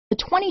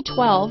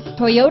2012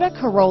 Toyota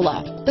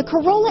Corolla. The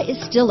Corolla is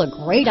still a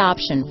great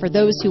option for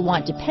those who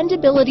want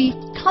dependability,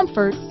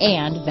 comfort,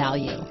 and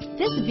value.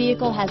 This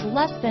vehicle has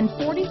less than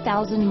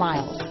 40,000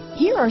 miles.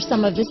 Here are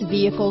some of this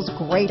vehicle's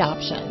great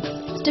options: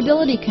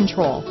 stability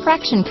control,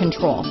 traction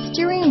control,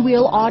 steering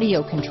wheel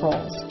audio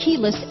controls,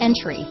 keyless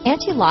entry,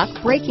 anti-lock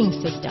braking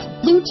system,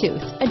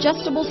 Bluetooth,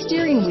 adjustable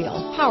steering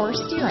wheel, power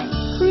steering,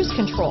 cruise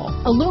control,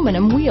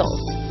 aluminum wheels,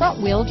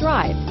 front wheel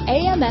drive,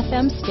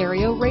 AM/FM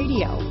stereo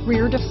radio,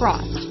 rear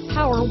defrost,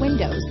 power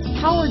windows,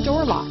 power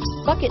door locks,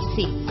 bucket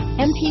seats,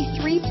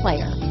 MP3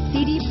 player,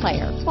 CD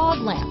player, fog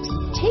lamps.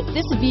 Take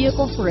this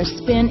vehicle for a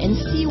spin and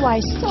see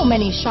why so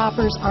many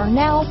shoppers are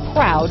now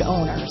proud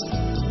owners.